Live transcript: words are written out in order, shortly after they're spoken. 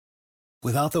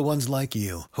Without the ones like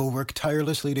you, who work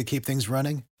tirelessly to keep things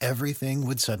running, everything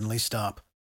would suddenly stop.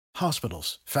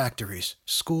 Hospitals, factories,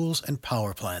 schools, and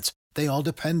power plants, they all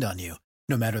depend on you.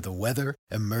 No matter the weather,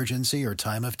 emergency, or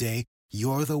time of day,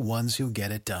 you're the ones who get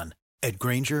it done. At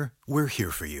Grainger, we're here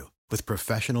for you with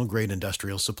professional-grade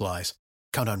industrial supplies.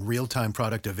 Count on real-time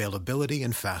product availability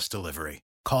and fast delivery.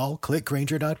 Call,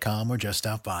 clickgrainger.com, or just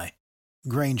stop by.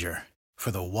 Grainger, for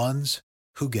the ones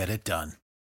who get it done.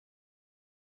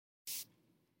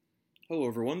 Hello,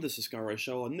 everyone. This is Scott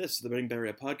Reichel, and this is the Betting Bay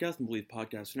Area podcast and Believe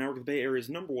Podcast Network, the Bay Area's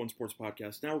 #1 sports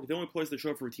podcast network, the only place to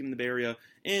show up for a team in the Bay Area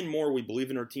and more. We believe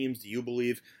in our teams. Do you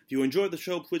believe? If you enjoyed the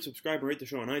show, please subscribe and rate the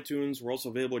show on iTunes. We're also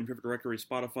available in your favorite directory: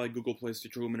 Spotify, Google Play,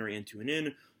 Stitcher, Luminary, and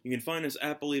TuneIn. You can find us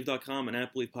at Believe.com and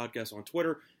at Believe Podcast on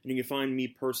Twitter, and you can find me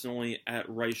personally at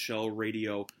Reichel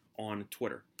Radio on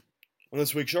Twitter. On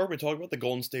this week's show, we're going to talk about the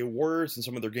Golden State Warriors and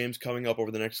some of their games coming up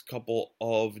over the next couple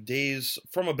of days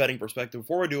from a betting perspective.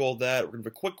 Before we do all that, we're going to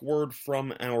have a quick word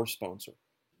from our sponsor.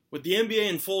 With the NBA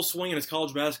in full swing and as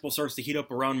college basketball starts to heat up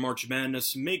around March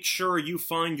Madness, make sure you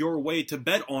find your way to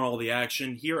bet on all the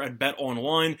action here at Bet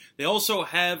Online. They also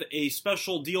have a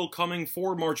special deal coming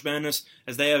for March Madness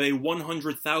as they have a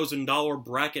 $100,000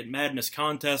 Bracket Madness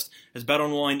contest, as Bet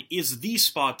Online is the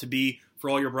spot to be for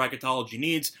all your bracketology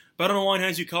needs. BetOnline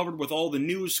has you covered with all the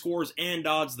news, scores, and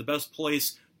odds, the best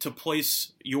place to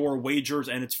place your wagers,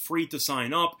 and it's free to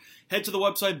sign up. Head to the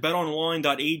website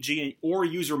betonline.ag or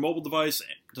use your mobile device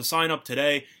to sign up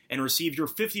today and receive your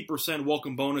 50%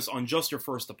 welcome bonus on just your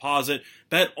first deposit.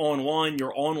 BetOnline,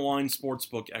 your online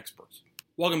sportsbook experts.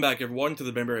 Welcome back, everyone, to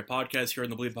the Ben Berry Podcast here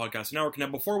on the Believe Podcast Network. Now,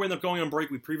 before we end up going on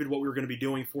break, we previewed what we were going to be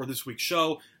doing for this week's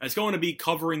show. It's going to be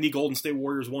covering the Golden State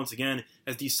Warriors once again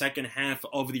as the second half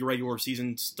of the regular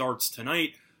season starts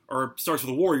tonight, or starts with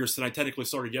the Warriors tonight. Technically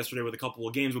started yesterday with a couple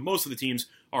of games, but most of the teams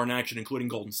are in action, including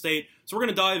Golden State. So we're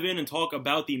going to dive in and talk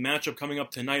about the matchup coming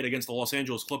up tonight against the Los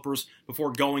Angeles Clippers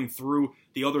before going through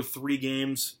the other three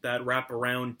games that wrap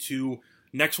around to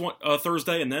next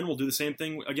Thursday, and then we'll do the same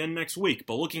thing again next week.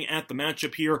 But looking at the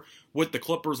matchup here with the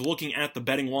Clippers, looking at the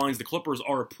betting lines, the Clippers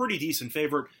are a pretty decent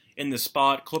favorite in this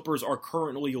spot. Clippers are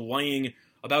currently laying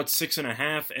about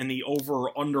 6.5, and the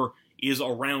over-under is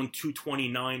around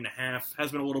 229.5.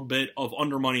 Has been a little bit of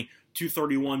under money,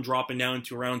 231 dropping down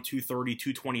to around 230,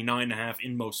 229.5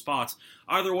 in most spots.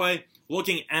 Either way,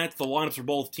 looking at the lineups for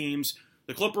both teams,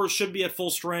 the Clippers should be at full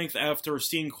strength after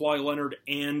seeing Kawhi Leonard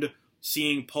and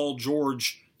seeing Paul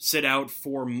George sit out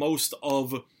for most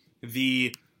of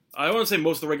the, I don't want to say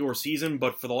most of the regular season,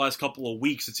 but for the last couple of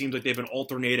weeks, it seems like they've been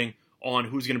alternating on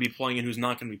who's going to be playing and who's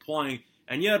not going to be playing.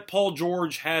 And yet, Paul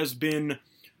George has been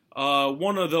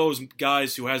one of those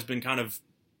guys who has been kind of,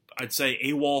 I'd say,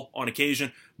 AWOL on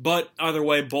occasion. But either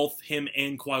way, both him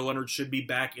and Kawhi Leonard should be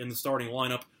back in the starting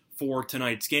lineup for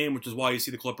tonight's game, which is why you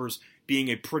see the Clippers being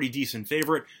a pretty decent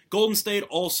favorite. Golden State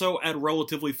also at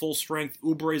relatively full strength.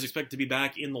 Oubre is expected to be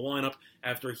back in the lineup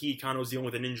after he kind of was dealing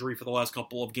with an injury for the last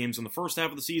couple of games in the first half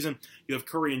of the season. You have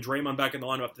Curry and Draymond back in the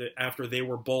lineup after they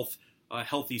were both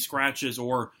healthy scratches,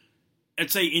 or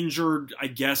I'd say injured, I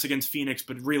guess, against Phoenix,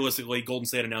 but realistically, Golden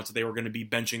State announced that they were going to be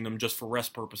benching them just for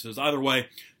rest purposes. Either way,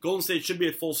 Golden State should be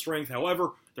at full strength.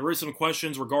 However, there is some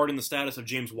questions regarding the status of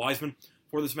James Wiseman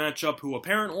for this matchup, who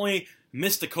apparently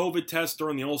missed a COVID test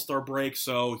during the All-Star break,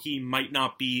 so he might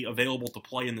not be available to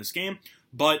play in this game,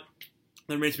 but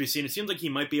that remains to be seen. It seems like he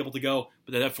might be able to go,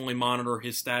 but they definitely monitor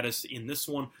his status in this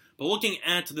one. But looking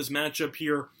at this matchup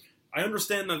here, I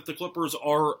understand that the Clippers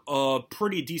are a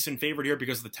pretty decent favorite here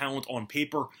because of the talent on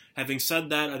paper. Having said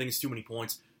that, I think it's too many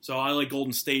points. So I like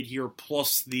Golden State here,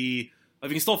 plus if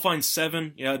you can still find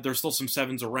 7, yeah, there's still some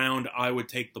 7s around, I would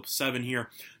take the 7 here.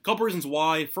 A couple reasons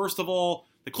why. First of all,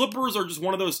 the Clippers are just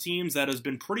one of those teams that has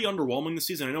been pretty underwhelming this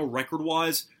season. I know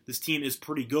record-wise, this team is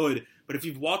pretty good, but if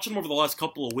you've watched them over the last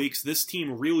couple of weeks, this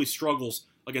team really struggles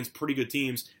against pretty good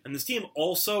teams. And this team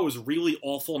also is really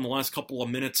awful in the last couple of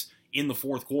minutes in the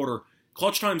fourth quarter.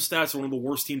 Clutch time stats are one of the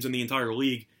worst teams in the entire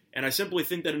league, and I simply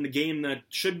think that in a game that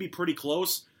should be pretty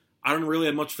close, I don't really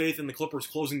have much faith in the Clippers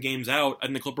closing games out. I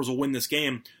think the Clippers will win this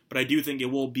game, but I do think it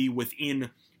will be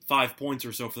within 5 points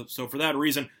or so. So for that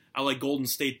reason, I like Golden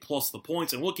State plus the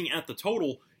points. And looking at the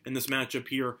total in this matchup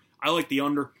here, I like the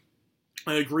under.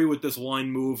 I agree with this line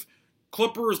move.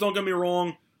 Clippers, don't get me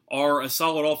wrong, are a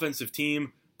solid offensive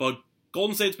team, but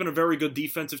Golden State's been a very good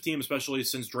defensive team, especially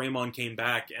since Draymond came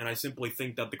back, and I simply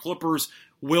think that the Clippers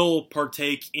will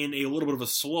partake in a little bit of a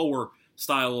slower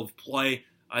style of play.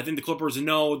 I think the Clippers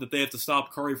know that they have to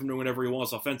stop Curry from doing whatever he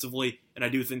wants offensively, and I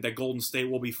do think that Golden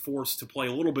State will be forced to play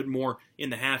a little bit more in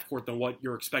the half court than what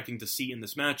you're expecting to see in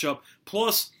this matchup.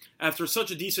 Plus, after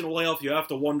such a decent layoff, you have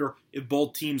to wonder if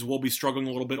both teams will be struggling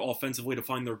a little bit offensively to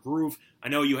find their groove. I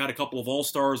know you had a couple of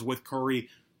All-Stars with Curry,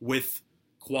 with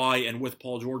Kawhi, and with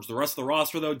Paul George. The rest of the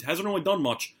roster, though, hasn't really done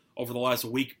much over the last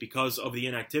week because of the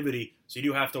inactivity. So you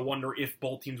do have to wonder if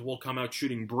both teams will come out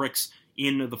shooting bricks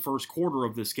in the first quarter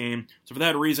of this game. So for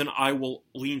that reason, I will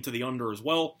lean to the under as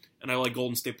well, and I like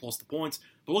Golden State plus the points.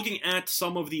 But looking at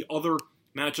some of the other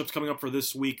matchups coming up for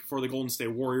this week for the Golden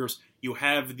State Warriors, you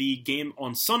have the game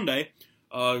on Sunday.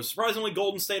 Surprisingly,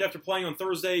 Golden State, after playing on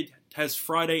Thursday, has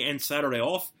Friday and Saturday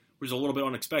off, which is a little bit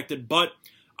unexpected, but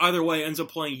either way, ends up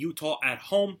playing Utah at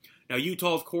home. Now,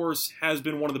 Utah, of course, has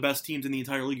been one of the best teams in the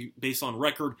entire league based on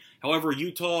record. However,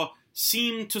 Utah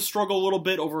seemed to struggle a little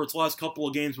bit over its last couple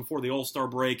of games before the All-Star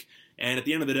break, and at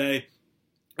the end of the day,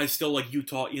 I still like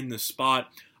Utah in this spot.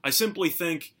 I simply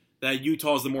think that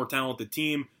Utah is the more talented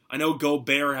team. I know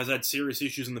Gobert has had serious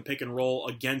issues in the pick and roll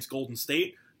against Golden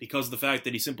State because of the fact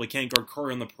that he simply can't guard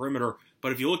Curry on the perimeter,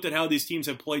 but if you looked at how these teams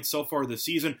have played so far this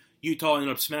season, Utah ended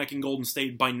up smacking Golden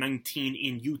State by 19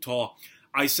 in Utah.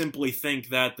 I simply think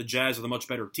that the Jazz are the much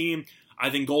better team. I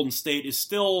think Golden State is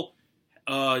still,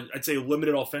 I'd say,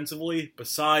 limited offensively.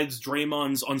 Besides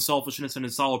Draymond's unselfishness and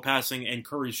his solid passing and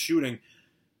Curry's shooting,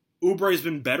 Oubre's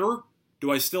been better. Do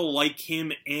I still like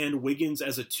him and Wiggins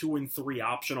as a 2 and 3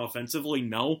 option offensively?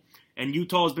 No. And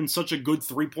Utah has been such a good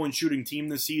three-point shooting team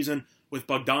this season with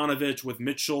Bogdanovich, with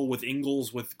Mitchell, with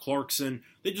Ingles, with Clarkson.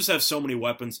 They just have so many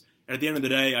weapons. And at the end of the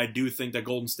day, I do think that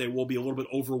Golden State will be a little bit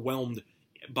overwhelmed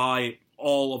by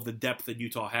all of the depth that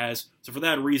Utah has. So for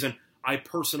that reason, I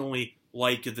personally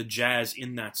like the Jazz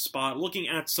in that spot. Looking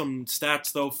at some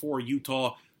stats, though, for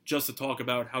Utah, just to talk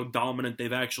about how dominant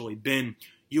they've actually been.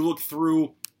 You look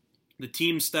through the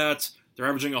team stats, they're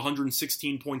averaging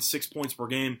 116.6 points per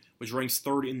game, which ranks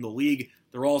third in the league.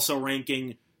 They're also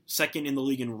ranking second in the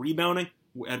league in rebounding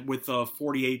with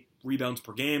 48 rebounds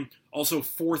per game. Also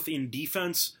fourth in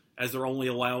defense, as they're only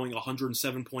allowing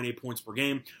 107.8 points per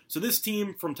game. So this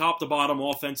team, from top to bottom,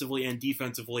 offensively and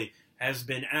defensively, has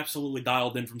been absolutely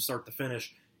dialed in from start to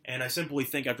finish. And I simply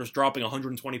think after dropping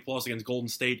 120 plus against Golden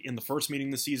State in the first meeting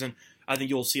this season, I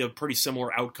think you'll see a pretty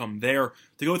similar outcome there.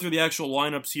 To go through the actual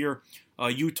lineups here,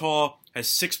 Utah has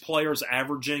 6 players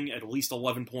averaging at least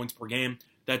 11 points per game.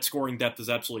 That scoring depth is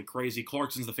absolutely crazy.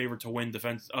 Clarkson's the favorite to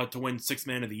win Sixth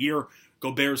Man of the Year.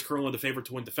 Gobert's currently the favorite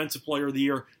to win Defensive Player of the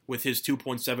Year with his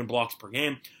 2.7 blocks per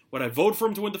game. Would I vote for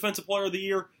him to win Defensive Player of the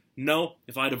Year? No.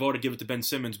 If I had to vote, I'd give it to Ben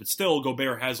Simmons. But still,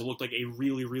 Gobert has looked like a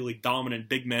really, really dominant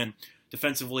big man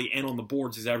defensively and on the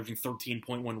boards. He's averaging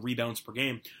 13.1 rebounds per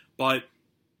game. But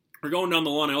we're going down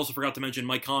the line. I also forgot to mention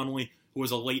Mike Conley, who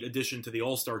was a late addition to the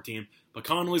All-Star team. But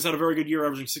Conley's had a very good year,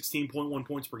 averaging 16.1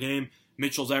 points per game.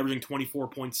 Mitchell's averaging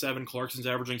 24.7. Clarkson's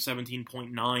averaging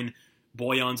 17.9.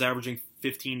 Boyan's averaging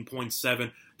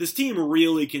 15.7. This team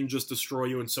really can just destroy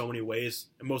you in so many ways.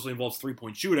 It mostly involves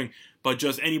three-point shooting, but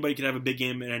just anybody can have a big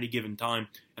game at any given time.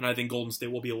 And I think Golden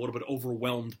State will be a little bit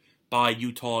overwhelmed by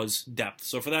Utah's depth.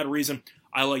 So for that reason,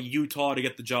 I like Utah to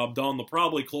get the job done. They'll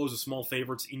probably close as small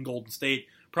favorites in Golden State,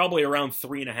 probably around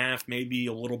 3.5, maybe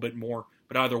a little bit more.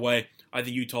 But either way, I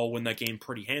think Utah will win that game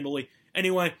pretty handily.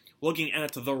 Anyway, looking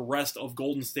at the rest of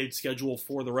Golden State's schedule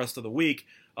for the rest of the week,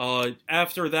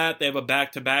 after that, they have a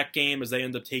back-to-back game as they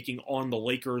end up taking on the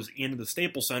Lakers in the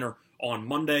Staples Center on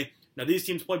Monday. Now, these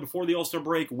teams played before the All-Star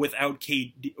break without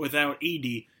AD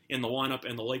in the lineup,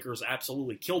 and the Lakers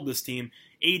absolutely killed this team.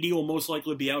 AD will most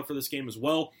likely be out for this game as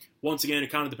well. Once again, it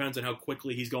kind of depends on how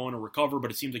quickly he's going to recover, but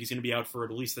it seems like he's going to be out for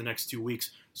at least the next 2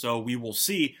 weeks, so we will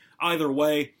see. Either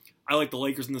way, I like the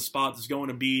Lakers in this spot. This is going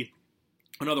to be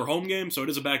another home game, so it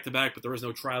is a back-to-back, but there is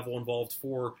no travel involved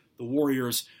for the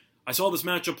Warriors. I saw this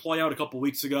matchup play out a couple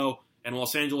weeks ago, and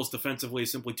Los Angeles defensively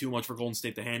is simply too much for Golden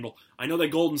State to handle. I know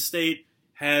that Golden State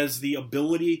has the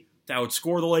ability to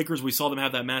outscore the Lakers. We saw them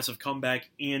have that massive comeback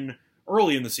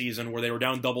early in the season where they were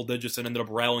down double digits and ended up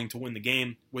rallying to win the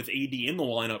game with AD in the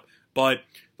lineup. But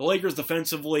the Lakers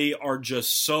defensively are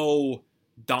just so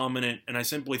dominant, and I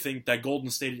simply think that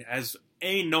Golden State has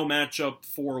A, no matchup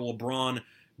for LeBron,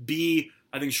 B,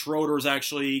 I think Schroeder is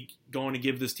actually going to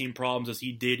give this team problems as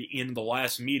he did in the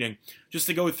last meeting. Just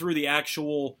to go through the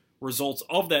actual results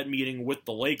of that meeting with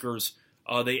the Lakers,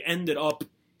 they ended up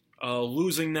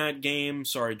losing that game.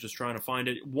 Sorry, just trying to find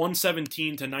it.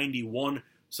 117-91.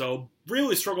 So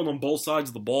really struggled on both sides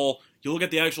of the ball. You look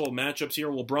at the actual matchups here,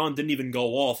 LeBron didn't even go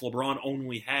off. LeBron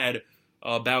only had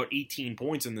about 18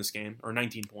 points in this game, or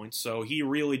 19 points. So he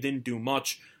really didn't do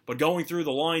much. But going through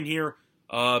the line here,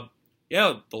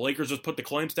 yeah, the Lakers just put the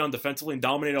clamps down defensively and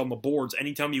dominated on the boards.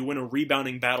 Anytime you win a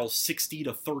rebounding battle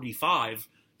 60-35,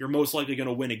 you're most likely going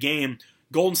to win a game.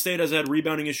 Golden State has had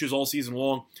rebounding issues all season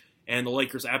long, and the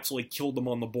Lakers absolutely killed them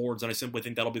on the boards, and I simply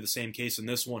think that'll be the same case in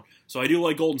this one. So I do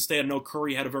like Golden State. I know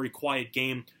Curry had a very quiet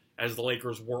game as the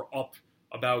Lakers were up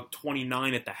about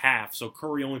 29 at the half. So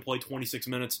Curry only played 26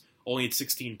 minutes, only had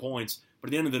 16 points. But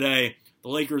at the end of the day, the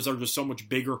Lakers are just so much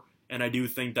bigger, and I do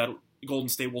think that Golden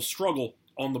State will struggle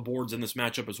on the boards in this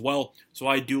matchup as well. So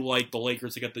I do like the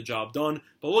Lakers to get the job done.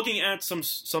 But looking at some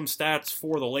stats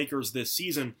for the Lakers this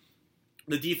season,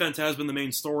 the defense has been the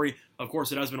main story. Of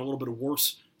course, it has been a little bit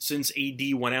worse since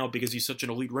AD went out because he's such an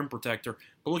elite rim protector.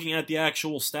 But looking at the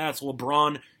actual stats,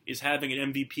 LeBron is having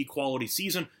an MVP quality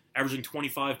season, averaging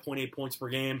 25.8 points per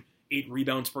game, 8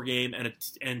 rebounds per game, and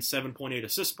 7.8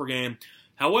 assists per game.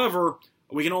 However,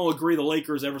 we can all agree the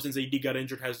Lakers, ever since AD got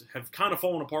injured, have kind of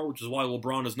fallen apart, which is why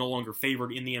LeBron is no longer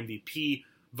favored in the MVP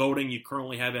voting. You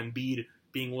currently have Embiid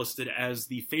being listed as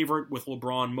the favorite, with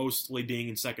LeBron mostly being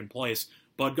in second place.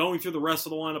 But going through the rest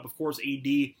of the lineup, of course,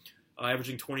 AD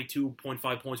averaging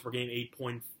 22.5 points per game,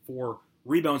 8.4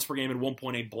 rebounds per game, and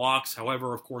 1.8 blocks.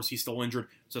 However, of course, he's still injured,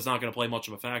 so it's not going to play much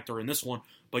of a factor in this one.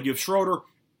 But you have Schroeder,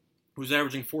 who's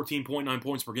averaging 14.9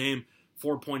 points per game,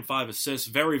 4.5 assists.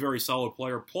 Very, very solid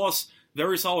player. Plus,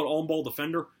 very solid on-ball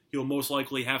defender. He'll most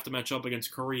likely have to match up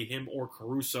against Curry, him, or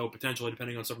Caruso, potentially,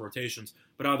 depending on some rotations.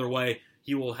 But either way,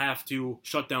 he will have to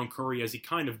shut down Curry, as he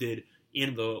kind of did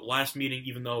in the last meeting,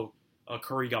 even though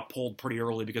Curry got pulled pretty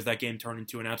early because that game turned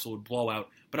into an absolute blowout.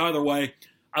 But either way,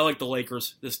 I like the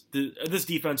Lakers. This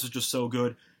defense is just so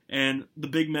good. And the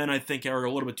big men, I think, are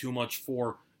a little bit too much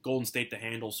for Golden State to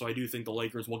handle. So I do think the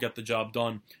Lakers will get the job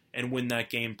done and win that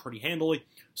game pretty handily.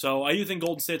 So I do think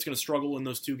Golden State's going to struggle in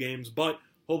those two games, but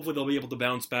hopefully they'll be able to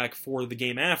bounce back for the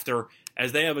game after,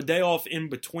 as they have a day off in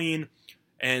between.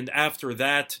 And after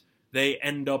that, they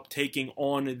end up taking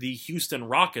on the Houston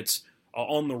Rockets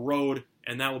on the road,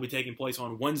 and that will be taking place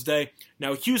on Wednesday.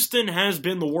 Now, Houston has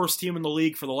been the worst team in the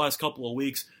league for the last couple of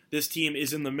weeks. This team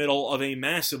is in the middle of a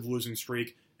massive losing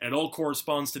streak, and it all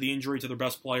corresponds to the injury to their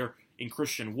best player in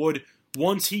Christian Wood.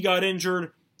 Once he got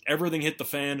injured, everything hit the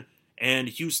fan, and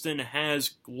Houston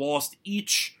has lost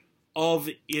each of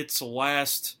its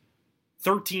last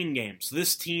 13 games.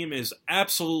 This team is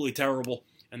absolutely terrible,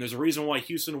 and there's a reason why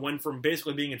Houston went from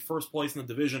basically being in first place in the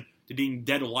division to being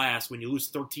dead last. When you lose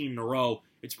 13 in a row,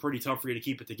 it's pretty tough for you to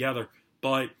keep it together.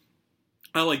 But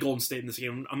I like Golden State in this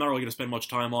game. I'm not really going to spend much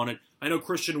time on it. I know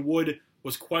Christian Wood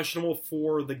was questionable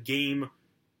for the game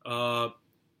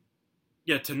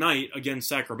tonight against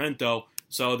Sacramento,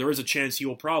 so there is a chance he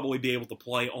will probably be able to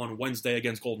play on Wednesday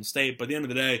against Golden State. But at the end of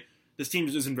the day, this team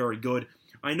just isn't very good.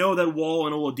 I know that Wall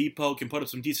and Oladipo can put up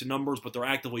some decent numbers, but they're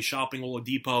actively shopping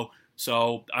Oladipo,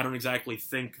 so I don't exactly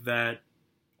think that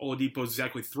Oladipo is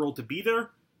exactly thrilled to be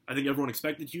there. I think everyone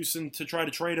expected Houston to try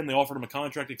to trade him. They offered him a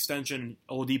contract extension.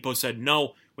 Oladipo said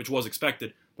no, which was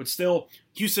expected. But still,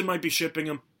 Houston might be shipping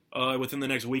him within the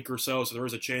next week or so there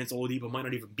is a chance Oladipo might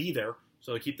not even be there.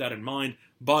 So keep that in mind.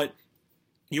 But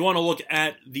you want to look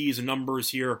at these numbers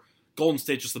here. Golden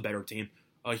State's just the better team.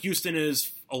 Houston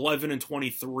is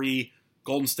 11-23.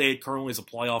 Golden State currently is a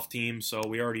playoff team, so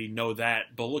we already know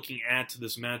that. But looking at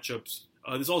this matchups,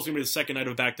 this is also going to be the second night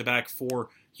of back-to-back for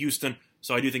Houston,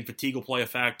 so I do think fatigue will play a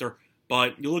factor.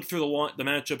 But you look through the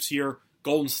matchups here,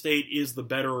 Golden State is the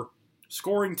better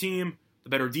scoring team, the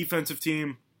better defensive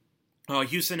team.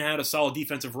 Houston had a solid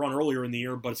defensive run earlier in the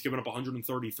year, but it's given up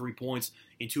 133 points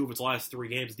in 2 of its last 3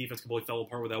 games. The defense completely fell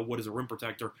apart without Wood as a rim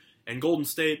protector. And Golden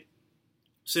State,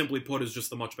 simply put, is just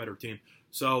the much better team.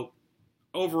 So,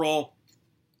 overall,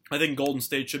 I think Golden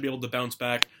State should be able to bounce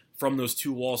back from those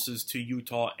 2 losses to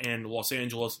Utah and Los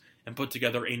Angeles and put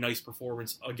together a nice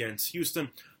performance against Houston.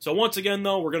 So once again,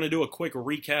 though, we're going to do a quick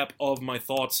recap of my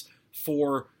thoughts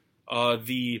for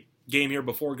the game here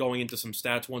before going into some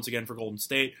stats once again for Golden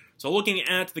State. So looking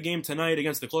at the game tonight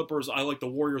against the Clippers, I like the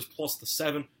Warriors plus the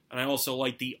 7, and I also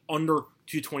like the under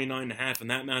 229.5 in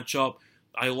that matchup.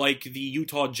 I like the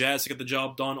Utah Jazz to get the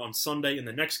job done on Sunday in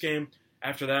the next game.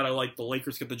 After that, I like the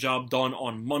Lakers to get the job done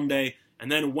on Monday.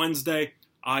 And then Wednesday,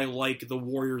 I like the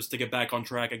Warriors to get back on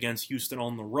track against Houston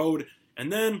on the road.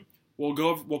 And then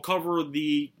we'll cover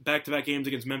the back-to-back games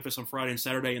against Memphis on Friday and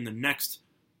Saturday in the next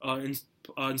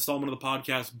installment of the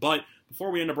podcast. But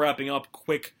before we end up wrapping up,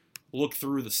 quick look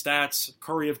through the stats.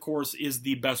 Curry, of course, is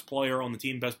the best player on the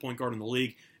team, best point guard in the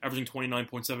league, averaging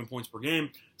 29.7 points per game,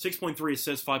 6.3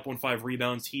 assists, 5.5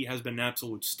 rebounds. He has been an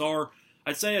absolute star.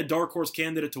 I'd say a dark horse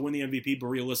candidate to win the MVP, but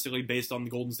realistically, based on the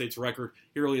Golden State's record,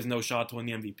 he really has no shot to win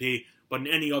the MVP. But in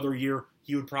any other year,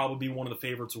 he would probably be one of the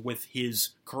favorites with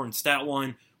his current stat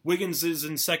line. Wiggins is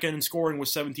in second in scoring with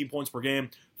 17 points per game,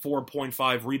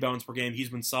 4.5 rebounds per game. He's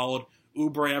been solid.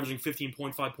 Oubre averaging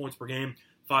 15.5 points per game,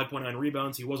 5.9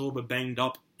 rebounds. He was a little bit banged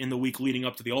up in the week leading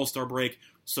up to the All-Star break,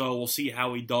 so we'll see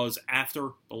how he does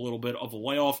after a little bit of a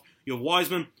layoff. You have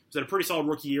Wiseman, who's had a pretty solid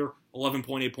rookie year,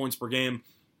 11.8 points per game,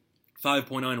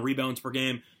 5.9 rebounds per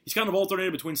game. He's kind of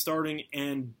alternated between starting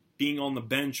and being on the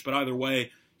bench, but either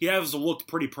way, he has looked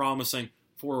pretty promising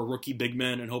for a rookie big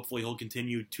man, and hopefully he'll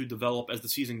continue to develop as the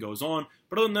season goes on.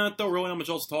 But other than that, though, really not much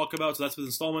else to talk about, so that's this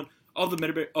installment of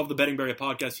the Betting Barrier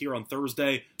podcast here on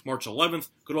Thursday, March 11th.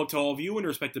 Good luck to all of you and your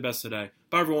respective best today.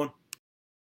 Bye, everyone.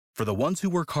 For the ones who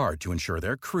work hard to ensure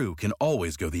their crew can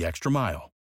always go the extra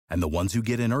mile, and the ones who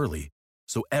get in early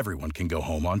so everyone can go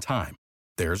home on time,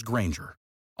 there's Grainger,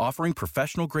 offering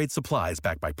professional-grade supplies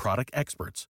backed by product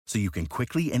experts so you can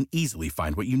quickly and easily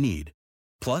find what you need.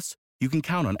 Plus, you can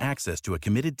count on access to a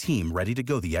committed team ready to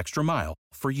go the extra mile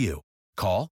for you.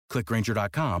 Call, click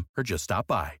Grainger.com, or just stop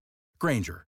by.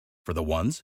 Grainger, for the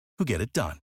ones who get it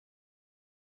done.